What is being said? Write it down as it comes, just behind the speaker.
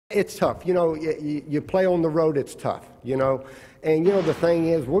It's tough. You play on the road, it's tough, And, the thing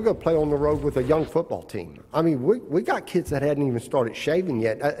is, we're going to play on the road with a young football team. I mean, we got kids that hadn't even started shaving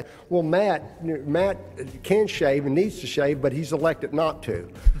yet. Well, Matt can shave and needs to shave, but he's elected not to.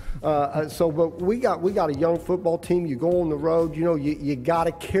 But we got a young football team. You go on the road, you got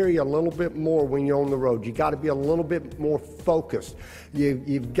to carry a little bit more when you're on the road. You got to be a little bit more focused.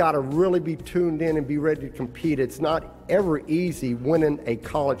 You've got to really be tuned in and be ready to compete. It's not ever easy winning a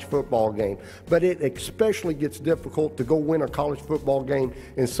college football game, but it especially gets difficult to go win a college football game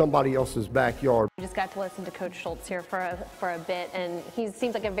in somebody else's backyard. We just got to listen to Coach Schultz here for a bit, and he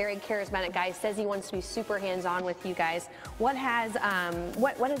seems like a very charismatic guy. He says he wants to be super hands-on with you guys. What is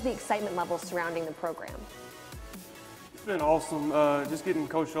the excitement level surrounding the program? It's been awesome. Just getting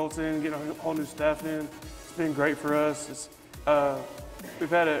Coach Schultz in, getting a whole new staff in. It's been great for us. We've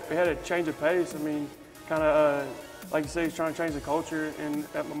had a change of pace. I mean, kind of like you say, he's trying to change the culture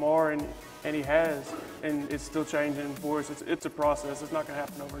at Lamar, and he has, and it's still changing for us. It's a process. It's not going to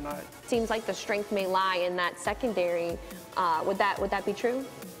happen overnight. Seems like the strength may lie in that secondary. Would that be true?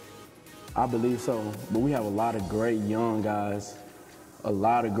 I believe so, but we have a lot of great young guys.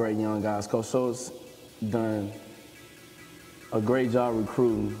 Coach Schultz done a great job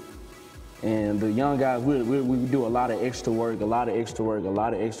recruiting, and the young guys, we do a lot of extra work.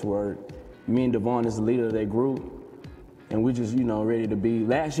 Me and Devon is the leader of that group. And we just, ready to be.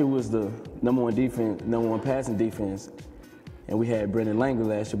 Last year was the number one passing defense. And we had Brendan Langley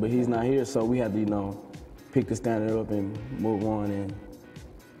last year, but he's not here, so we had to, pick the standard up and move on and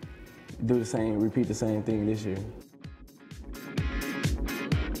repeat the same thing this year.